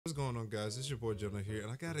What's going on, guys? It's your boy Jonah here, and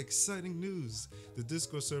I got exciting news. The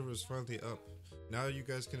Discord server is finally up. Now you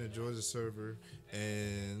guys can enjoy the server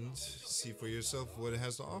and see for yourself what it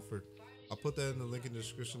has to offer. I'll put that in the link in the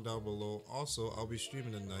description down below. Also, I'll be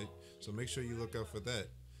streaming tonight, so make sure you look out for that.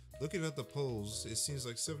 Looking at the polls, it seems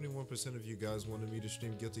like 71% of you guys wanted me to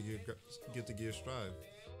stream Guilty Gear Strive.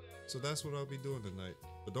 So that's what I'll be doing tonight.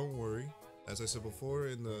 But don't worry, as I said before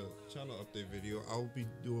in the channel update video, I'll be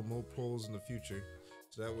doing more polls in the future.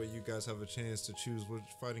 So that way you guys have a chance to choose which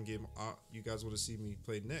fighting game you guys want to see me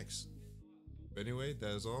play next. But anyway,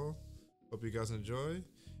 that is all. Hope you guys enjoy,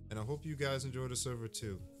 and I hope you guys enjoy the server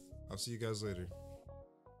too. I'll see you guys later.